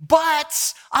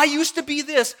 but I used to be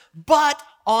this, but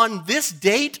on this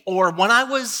date, or when I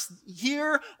was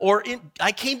here, or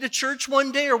I came to church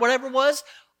one day, or whatever it was,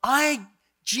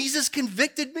 Jesus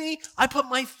convicted me. I put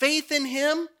my faith in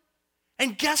him.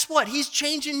 And guess what? He's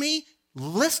changing me.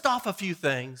 List off a few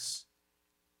things,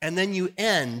 and then you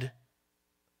end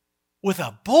with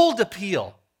a bold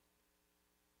appeal.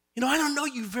 I don't know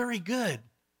you very good,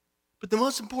 but the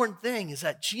most important thing is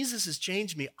that Jesus has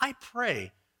changed me. I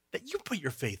pray that you put your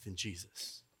faith in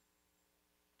Jesus.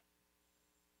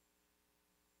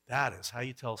 That is how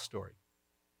you tell a story.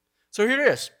 So here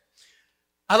it is.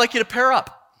 I'd like you to pair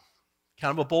up.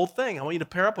 Kind of a bold thing. I want you to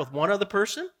pair up with one other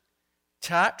person.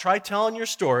 Try telling your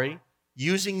story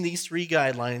using these 3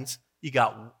 guidelines. You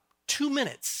got 2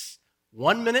 minutes.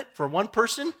 1 minute for one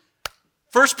person.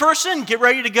 First person, get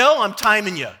ready to go. I'm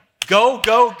timing you. Go,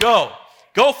 go, go.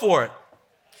 Go for it.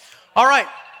 All right,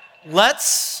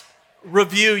 let's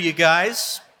review, you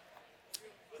guys.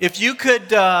 If you could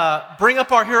bring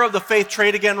up our hero of the faith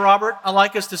trait again, Robert. I'd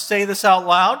like us to say this out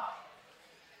loud.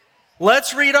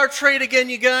 Let's read our trait again,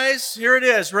 you guys. Here it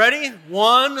is. Ready?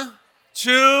 1,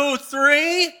 2,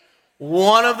 3.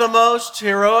 One of the most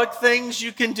heroic things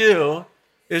you can do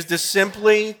is to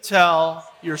simply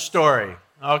tell your story.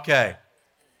 Okay.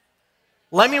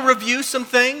 Let me review some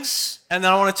things, and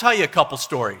then I want to tell you a couple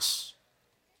stories.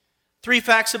 3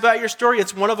 facts about your story.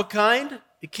 It's one of a kind.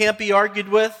 It can't be argued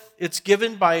with. It's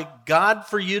given by God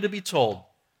for you to be told.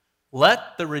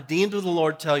 Let the redeemed of the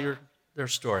Lord tell their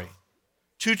story.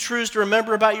 2 truths to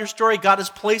remember about your story. God has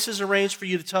places arranged for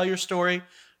you to tell your story.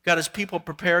 God has people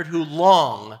prepared who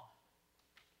long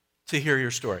to hear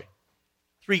your story.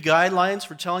 3 guidelines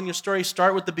for telling your story.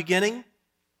 Start with the beginning.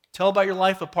 Tell about your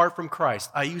life apart from Christ.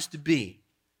 I used to be.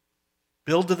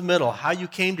 Build to the middle, how you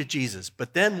came to Jesus.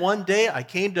 But then one day I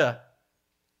came to,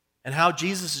 and how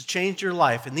Jesus has changed your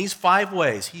life. In these 5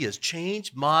 ways, he has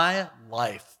changed my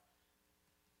life.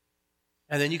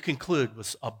 And then you conclude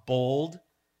with a bold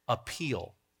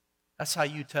appeal. That's how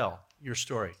you tell your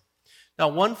story. Now,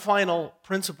 one final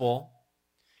principle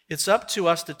It's up to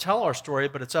us to tell our story,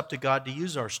 but it's up to God to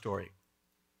use our story.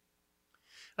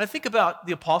 And I think about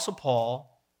the Apostle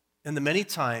Paul and the many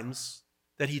times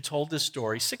that he told this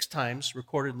story, 6 times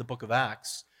recorded in the book of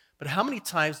Acts. But how many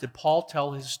times did Paul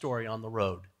tell his story on the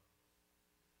road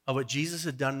of what Jesus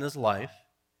had done in his life?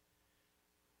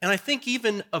 And I think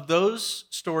even of those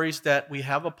stories that we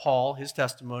have of Paul, his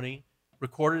testimony,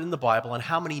 recorded in the Bible, and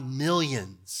how many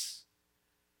millions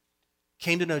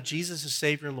came to know Jesus as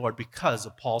Savior and Lord because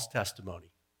of Paul's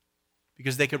testimony.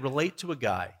 Because they could relate to a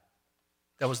guy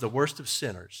that was the worst of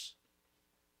sinners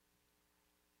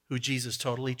who Jesus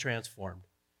totally transformed.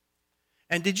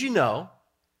 And did you know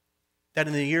that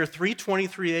in the year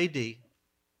 323 AD,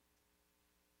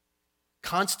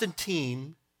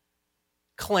 Constantine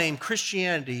claimed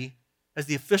Christianity as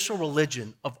the official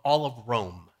religion of all of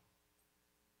Rome?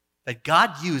 That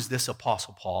God used this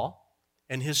Apostle Paul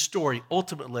and his story,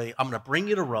 ultimately, I'm going to bring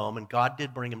you to Rome, and God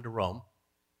did bring him to Rome.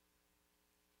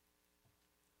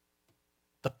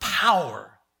 The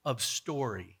power of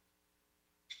story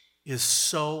is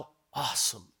so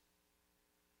awesome.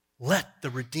 Let the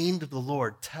redeemed of the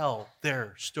Lord tell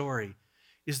their story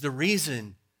is the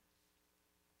reason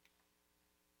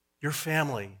your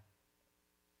family,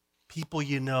 people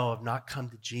you know have not come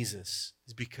to Jesus,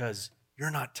 is because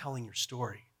you're not telling your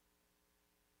story.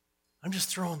 I'm just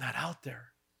throwing that out there.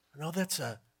 I know that's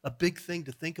a big thing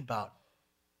to think about.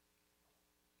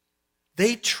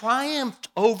 They triumphed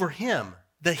over him.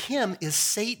 The him is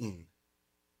Satan.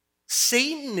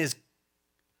 Satan is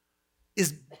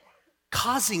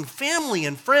causing family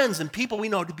and friends and people we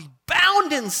know to be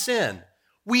bound in sin.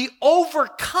 We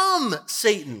overcome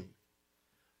Satan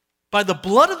by the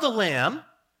blood of the Lamb,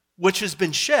 which has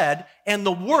been shed, and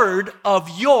the word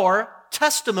of your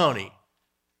testimony.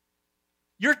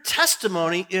 Your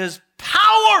testimony is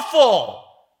powerful.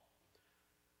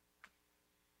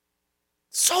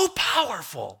 So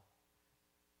powerful.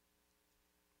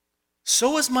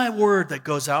 So is my word that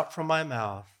goes out from my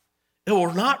mouth. It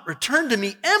will not return to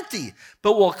me empty,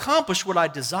 but will accomplish what I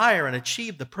desire and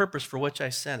achieve the purpose for which I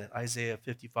sent it. Isaiah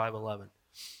 55:11.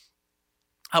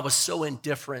 I was so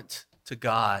indifferent to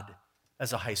God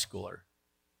as a high schooler.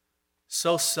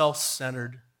 So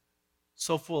self-centered,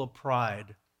 so full of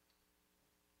pride.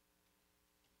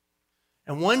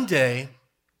 And one day,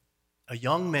 a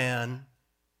young man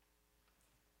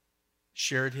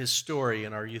shared his story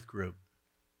in our youth group.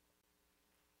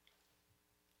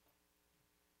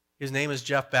 His name is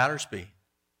Jeff Battersby.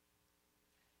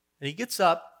 And he gets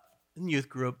up in youth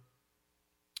group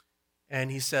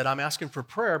and he said, I'm asking for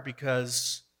prayer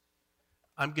because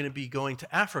I'm going to be going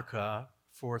to Africa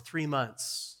for 3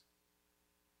 months.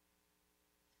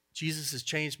 Jesus has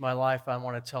changed my life. I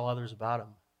want to tell others about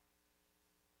him.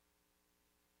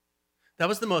 That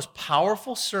was the most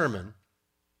powerful sermon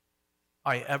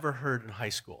I ever heard in high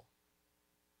school.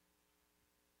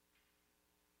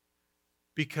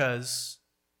 Because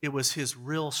it was his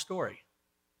real story.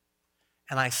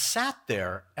 And I sat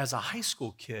there as a high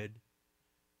school kid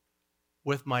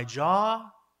with my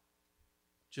jaw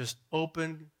just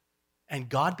open, and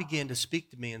God began to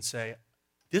speak to me and say,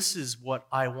 this is what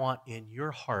I want in your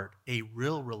heart, a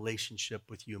real relationship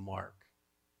with you, Mark.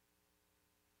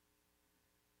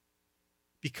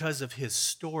 Because of his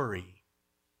story,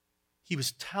 he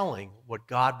was telling what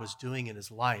God was doing in his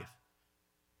life.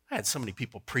 I had so many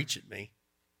people preach at me.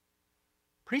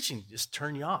 Preaching just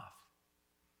turn you off.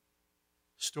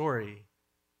 Story.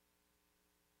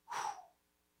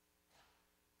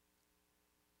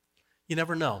 You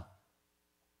never know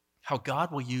how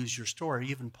God will use your story,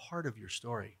 even part of your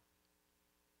story.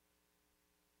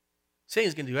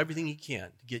 Satan's going to do everything he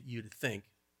can to get you to think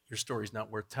your story's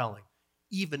not worth telling.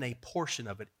 Even a portion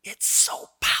of it. It's so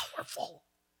powerful.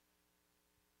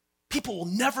 People will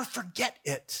never forget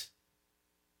it.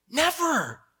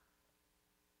 Never.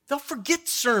 They'll forget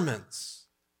sermons,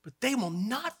 but they will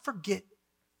not forget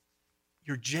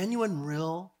your genuine,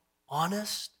 real,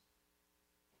 honest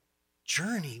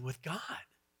journey with God.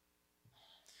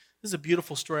 This is a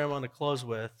beautiful story I want to close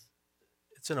with.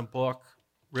 It's in a book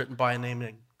written by a man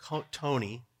named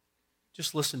Tony.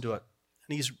 Just listen to it.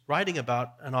 And he's writing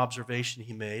about an observation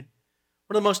he made.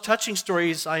 One of the most touching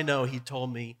stories I know, he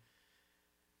told me,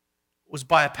 was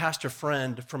by a pastor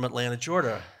friend from Atlanta,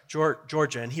 Georgia.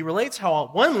 And he relates how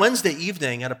one Wednesday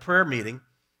evening at a prayer meeting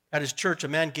at his church, a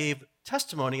man gave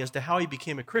testimony as to how he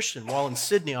became a Christian while in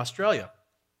Sydney, Australia.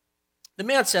 The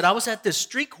man said, I was at this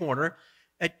street corner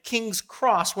at King's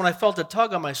Cross when I felt a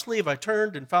tug on my sleeve. I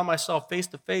turned and found myself face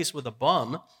to face with a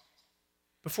bum.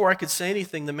 Before I could say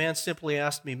anything, the man simply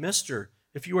asked me, Mister,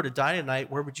 if you were to die tonight,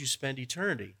 where would you spend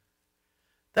eternity?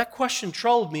 That question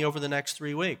troubled me over the next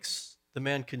 3 weeks. The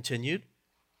man continued,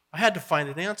 I had to find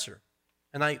an answer,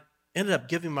 and I ended up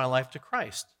giving my life to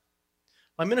Christ.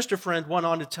 My minister friend went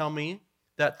on to tell me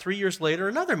that 3 years later,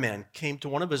 another man came to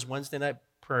one of his Wednesday night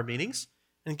prayer meetings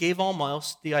and gave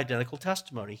almost the identical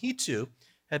testimony. He too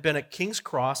had been at King's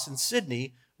Cross in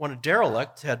Sydney when a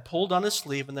derelict had pulled on his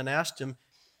sleeve and then asked him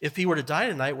if he were to die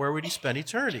tonight, where would he spend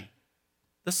eternity?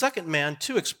 The second man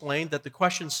too explained that the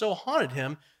question so haunted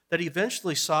him that he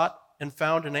eventually sought and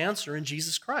found an answer in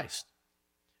Jesus Christ.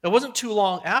 It wasn't too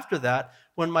long after that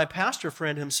when my pastor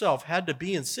friend himself had to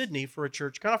be in Sydney for a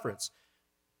church conference.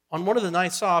 On one of the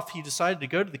nights off, he decided to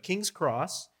go to the King's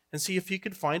Cross and see if he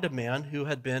could find a man who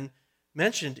had been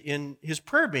mentioned in his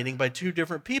prayer meeting by two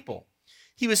different people.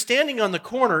 He was standing on the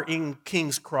corner in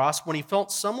King's Cross when he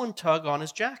felt someone tug on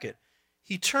his jacket.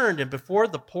 He turned, and before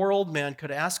the poor old man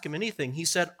could ask him anything, he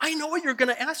said, I know what you're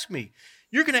going to ask me.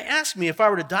 You're going to ask me if I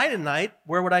were to die tonight,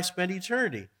 where would I spend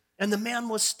eternity? And the man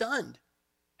was stunned.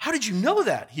 How did you know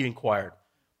that? He inquired.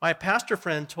 My pastor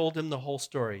friend told him the whole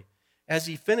story. As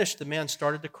he finished, the man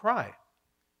started to cry.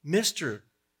 Mister,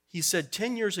 he said,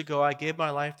 10 years ago I gave my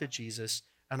life to Jesus,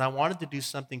 and I wanted to do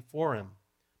something for him.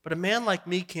 But a man like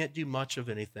me can't do much of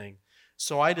anything.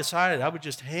 So I decided I would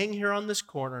just hang here on this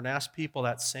corner and ask people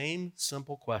that same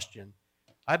simple question.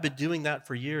 I've been doing that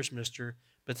for years, mister,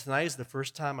 but tonight is the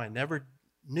first time I never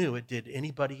knew it did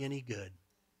anybody any good.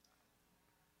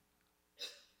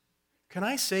 Can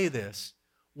I say this?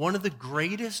 One of the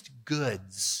greatest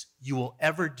goods you will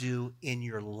ever do in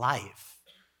your life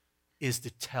is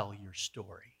to tell your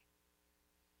story.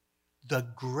 The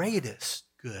greatest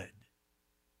good,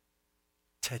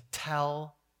 to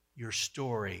tell your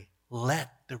story.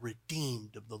 Let the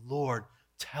redeemed of the Lord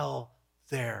tell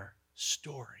their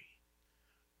story.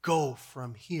 Go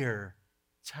from here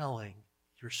telling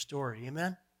your story.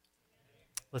 Amen?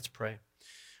 Let's pray.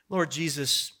 Lord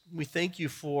Jesus, we thank you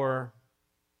for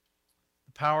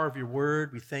the power of your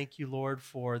word. We thank you, Lord,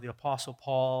 for the Apostle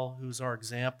Paul, who's our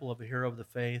example of a hero of the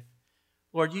faith.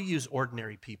 Lord, you use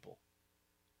ordinary people,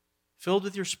 filled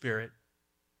with your Spirit,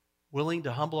 willing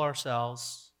to humble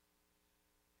ourselves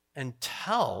and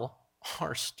tell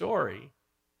our story.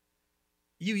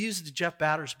 You used Jeff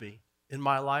Battersby in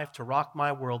my life to rock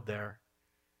my world there,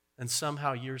 and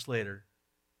somehow years later,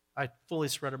 I fully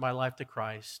surrendered my life to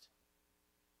Christ.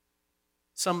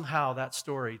 Somehow that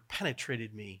story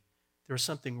penetrated me. There was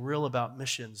something real about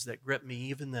missions that gripped me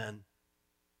even then.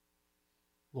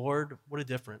 Lord, what a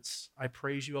difference. I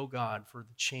praise you, O God, for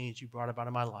the change you brought about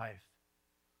in my life.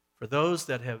 For those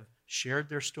that have shared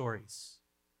their stories,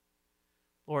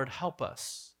 Lord, help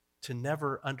us to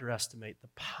never underestimate the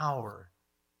power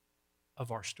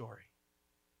of our story.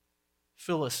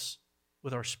 Fill us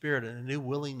with our spirit and a new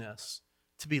willingness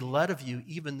to be led of you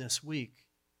even this week,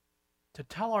 to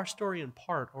tell our story in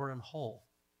part or in whole.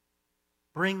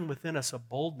 Bring within us a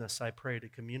boldness, I pray, to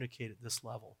communicate at this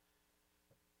level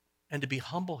and to be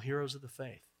humble heroes of the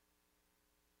faith.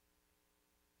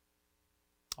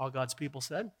 All God's people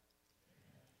said,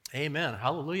 amen.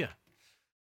 Hallelujah.